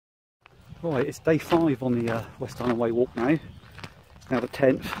Right, it's day 5 on the West Highland Way walk now. It's now the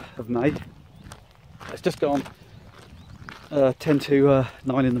 10th of May. It's just gone 10 to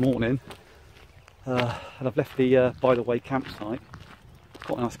 9 in the morning, and I've left the by the way campsite.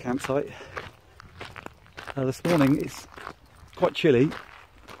 Quite a nice campsite. This morning it's quite chilly, and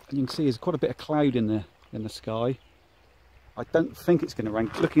you can see there's quite a bit of cloud in the sky. I don't think it's going to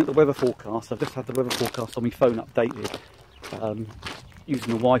rain. Looking at the weather forecast, I've just had the weather forecast on my phone updated, using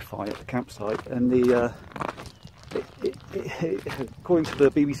the Wi-Fi at the campsite, and the according to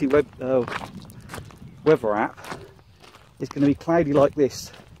the BBC weather app, it's going to be cloudy like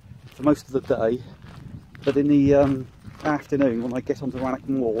this for most of the day, but in the afternoon, when I get onto Rannoch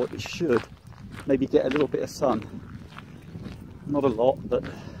Moor, it should maybe get a little bit of sun. Not a lot, but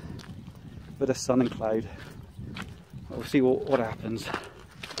a bit of sun and cloud. We'll see what happens.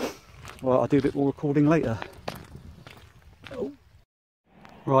 Well, I'll do a bit more recording later. Oh.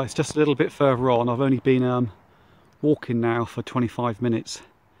 Right, it's just a little bit further on. I've only been walking now for 25 minutes.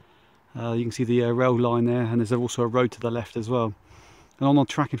 You can see the rail line there, and there's also a road to the left as well. And on the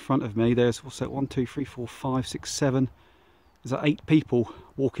track in front of me, there's also 1, 2, 3, 4, 5, 6, 7. There's 8 people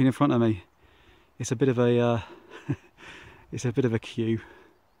walking in front of me. It's a bit of a it's a bit of a queue.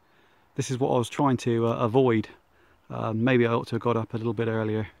 This is what I was trying to avoid. Maybe I ought to have got up a little bit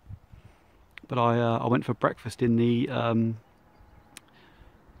earlier, but I went for breakfast in the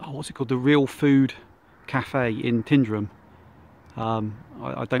what's it called, the Real Food Cafe in Tyndrum.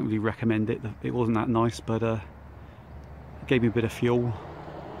 I don't really recommend it. It wasn't that nice, but it gave me a bit of fuel.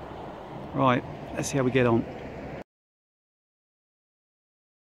 Right, let's see how we get on.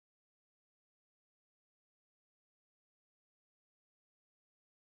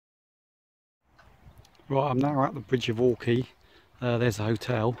 Right, I'm now at the Bridge of Orkney. There's the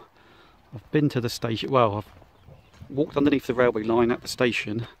hotel. I've been to the station. Well, I've walked underneath the railway line at the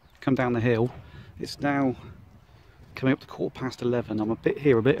station, come down the hill. It's now coming up to 11:15. I'm a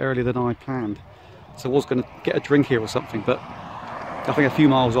bit earlier than I planned. So I was going to get a drink here or something, but I think a few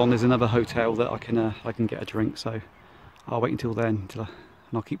miles on there's another hotel that I can get a drink. So I'll wait until then, and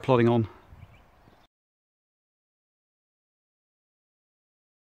I'll keep plodding on.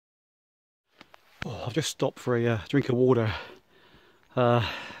 Oh, I've just stopped for a drink of water.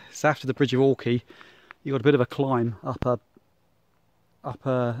 It's after the Bridge of Orkney. You've got a bit of a climb up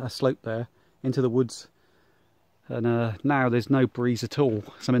a slope there into the woods, and now there's no breeze at all.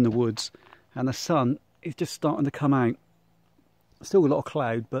 So I'm in the woods, and the sun is just starting to come out. Still a lot of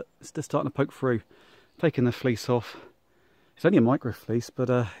cloud, but it's just starting to poke through. Taking the fleece off. It's only a micro fleece, but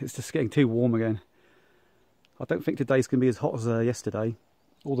it's just getting too warm again. I don't think today's going to be as hot as yesterday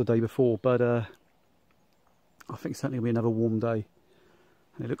or the day before, but I think certainly will be another warm day.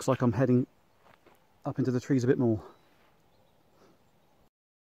 And it looks like I'm heading up into the trees a bit more.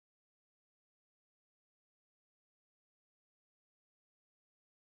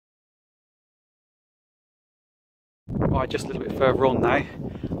 Right, just a little bit further on now.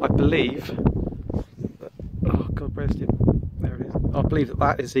 I believe that, oh God, where's it? There it is. I believe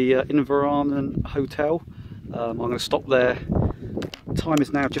that is the Inverarden Hotel. I'm going to stop there. Time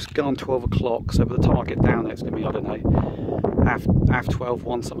is now just gone 12 o'clock, so by the time I get down there it's going to be, I don't know, half 12,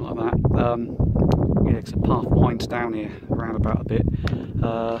 1, something like that. Yeah, because the path winds down here around about a bit.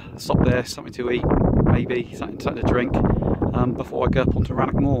 Stop there, something to eat, maybe something to drink, before I go up onto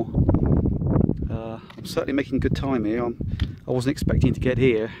Rannoch Moor. I'm certainly making good time here. I wasn't expecting to get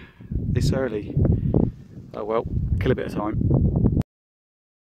here this early. Oh well, kill a bit of time.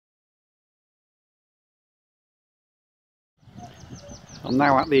 I'm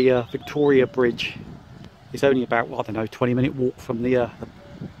now at the Victoria Bridge. It's only about, I don't know, 20-minute walk from the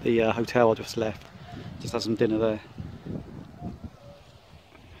hotel I just left. Just had some dinner there.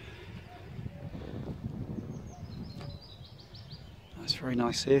 That's very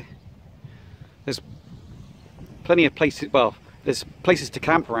nice here. There's plenty of places, well, there's places to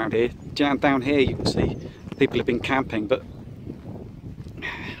camp around here. Down here you can see people have been camping, but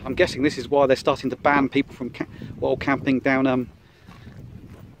I'm guessing this is why they're starting to ban people from camping down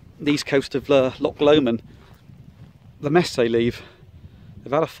the east coast of Loch Lomond. The mess they leave.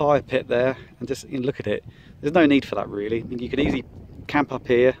 They've had a fire pit there, and just look at it. There's no need for that really. I mean, you could easily camp up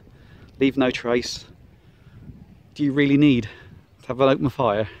here, leave no trace. Do you really need to have an open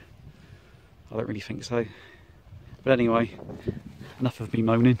fire? I don't really think so. But anyway, enough of me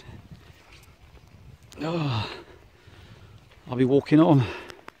moaning. Oh, I'll be walking on.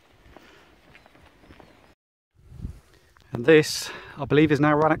 And this, I believe, is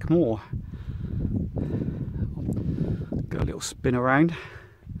now Rannoch Moor. Go a little spin around.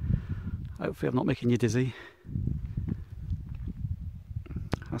 Hopefully I'm not making you dizzy.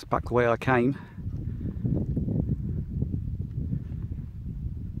 That's back the way I came.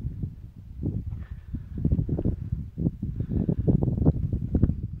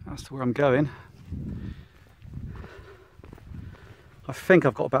 That's where I'm going. I think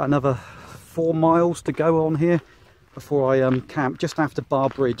I've got about another 4 miles to go on here before I camp. Just after Bar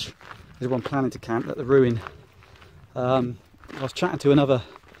Bridge is where I'm planning to camp, at the ruin. I was chatting to another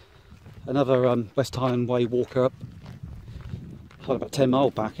West Highland Way walker up about 10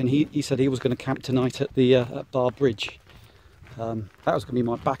 miles back, and he said he was going to camp tonight at the at Bar Bridge. That was going to be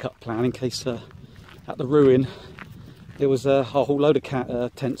my backup plan in case at the ruin there was a whole load of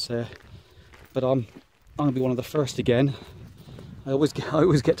tents there. But I'm going to be one of the first again. I always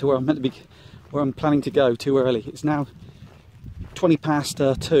get to where I'm meant to be, where I'm planning to go too early. It's now 20 past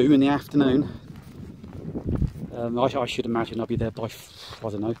 2 in the afternoon. I should imagine I'll be there by, I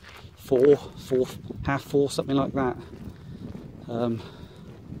don't know, 4, half 4, something like that.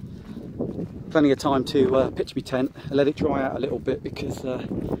 Plenty of time to pitch my tent and let it dry out a little bit, because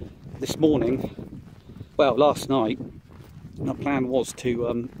this morning, well, last night, my plan was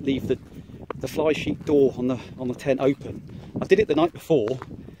to leave the fly sheet door on the tent open. I did it the night before,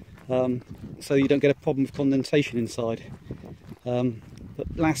 so you don't get a problem with condensation inside. But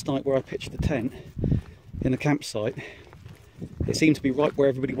last night, where I pitched the tent in the campsite, it seemed to be right where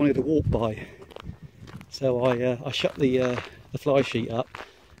everybody wanted to walk by. So I shut the fly sheet up,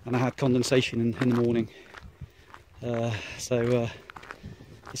 and I had condensation in the morning. So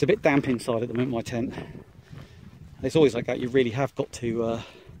it's a bit damp inside at the moment, my tent. It's always like that. You really have got to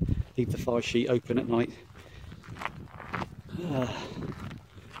leave the fly sheet open at night.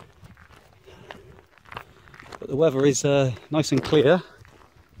 But the weather is nice and clear.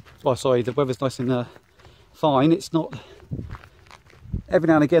 Oh, sorry, the weather's nice and fine. It's not... Every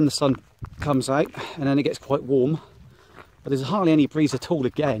now and again the sun comes out and then it gets quite warm, but there's hardly any breeze at all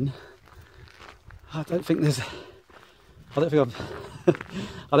again. I don't think I've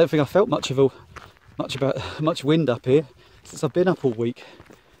felt much wind up here since I've been up all week.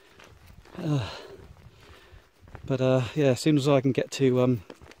 But yeah, as soon as I can get to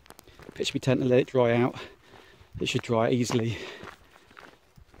pitch my tent and let it dry out, it should dry easily,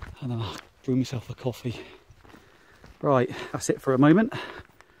 and then I'll brew myself a coffee. Right, that's it for a moment.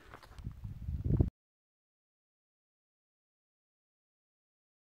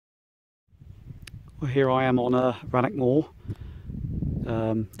 Well, here I am on Rannoch Moor,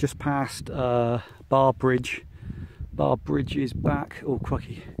 just past Bar Bridge. Bar Bridge is back. Oh,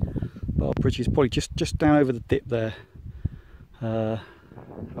 crikey! Bar Bridge is probably just down over the dip there.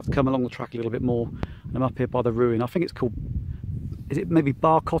 I've come along the track a little bit more, and I'm up here by the ruin. I think it's called, is it maybe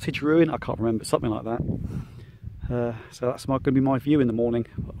Bar Cottage Ruin? I can't remember, something like that. So that's going to be my view in the morning,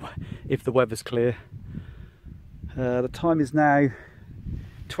 if the weather's clear. The time is now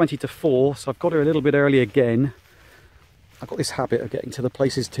 20 to 4, so I've got here a little bit early again. I've got this habit of getting to the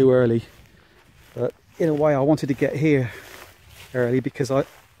places too early, but in a way I wanted to get here early because I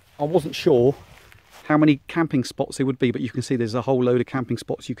wasn't sure how many camping spots there would be, but you can see there's a whole load of camping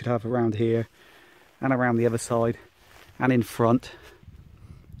spots you could have around here and around the other side and in front.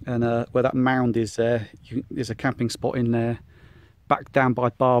 And where that mound is there, there's a camping spot in there. Back down by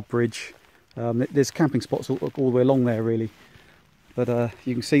Bar Bridge, there's camping spots all the way along there really. But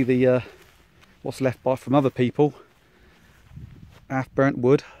you can see the what's left by from other people. Half burnt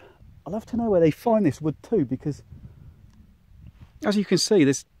wood. I'd love to know where they find this wood too, because as you can see,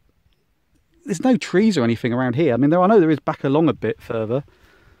 there's no trees or anything around here. I mean, I know there is back along a bit further.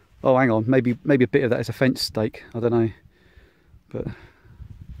 Oh, hang on, maybe a bit of that is a fence stake. I don't know, but.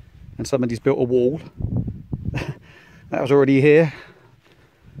 And somebody's built a wall. That was already here,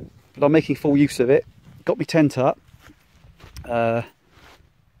 but I'm making full use of it. Got my tent up. Like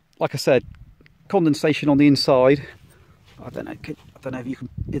I said, condensation on the inside. I don't know if you can,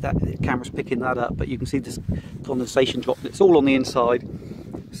 the camera's picking that up, but you can see this condensation drop. It's all on the inside.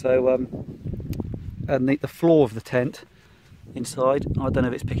 So and the floor of the tent inside, I don't know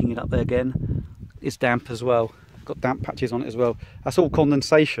if it's picking it up there again, it's damp as well. Got damp patches on it as well. That's all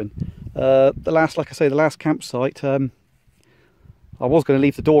condensation. Like I say, the last campsite, I was going to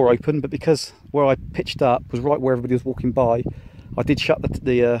leave the door open, but because where I pitched up was right where everybody was walking by, I did shut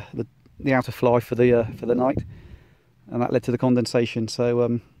the outer fly for the night, and that led to the condensation.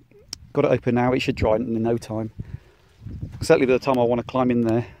 So got it open now. It should dry in no time. Certainly by the time I want to climb in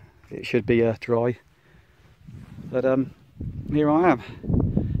there, it should be dry. But here I am.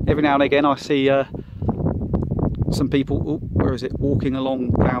 Every now and again I see some people, oh, where is it, walking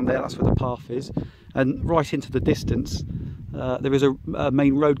along down there. That's where the path is, and right into the distance there is a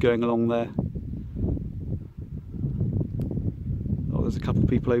main road going along there. Oh, there's a couple of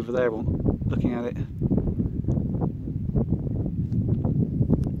people over there looking at it.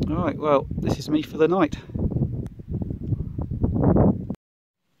 Alright, well, this is me for the night.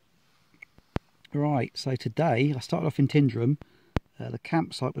 Right, so today I started off in Tyndrum. The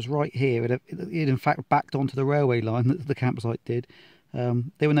campsite was right here. It in fact backed onto the railway line that the campsite did.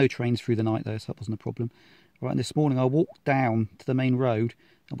 There were no trains through the night though, so that wasn't a problem. Right, and this morning I walked down to the main road.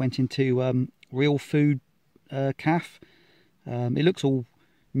 I went into Real Food Cafe. It looks all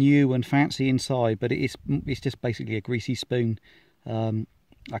new and fancy inside, but it's just basically a greasy spoon.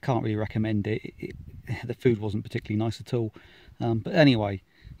 I can't really recommend it. The food wasn't particularly nice at all. But anyway,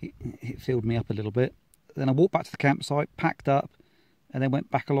 it filled me up a little bit. Then I walked back to the campsite, packed up, and then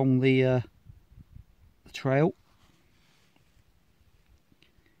went back along the trail.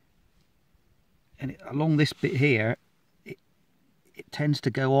 And along this bit here, it tends to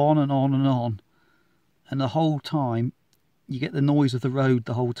go on and on and on. And the whole time, you get the noise of the road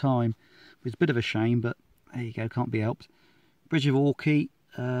the whole time. It's a bit of a shame, but there you go, can't be helped. Bridge of Orkey.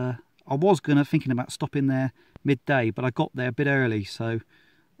 I was thinking about stopping there midday, but I got there a bit early, so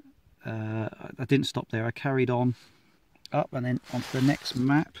I didn't stop there. I carried on up and then onto the next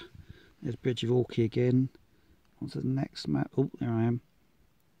map. There's Bridge of Orkey again. Onto the next map. Oh, there I am.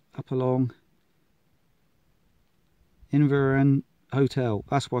 Up along Inveran Hotel.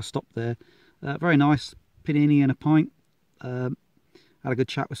 That's why I stopped there. Very nice. Panini and a pint. Had a good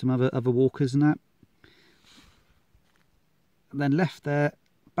chat with some other walkers and that. And then left there,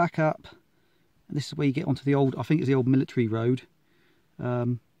 back up. And this is where you get onto the old, I think it's the old military road.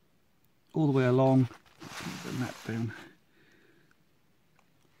 All the way along. Put the map down.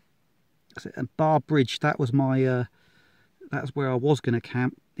 And Bar Bridge, that was my that's where I was going to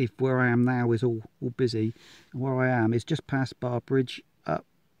camp, if where I am now is all busy. And where I am is just past Bar Bridge up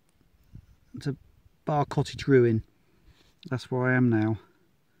to Bar Cottage Ruin. That's where I am now.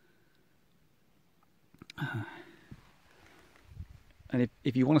 And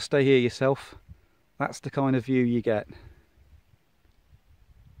if you want to stay here yourself, that's the kind of view you get.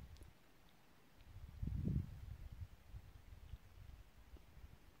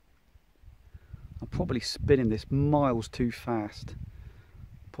 I'm probably spinning this miles too fast.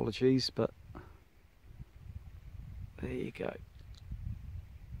 Apologies, but there you go.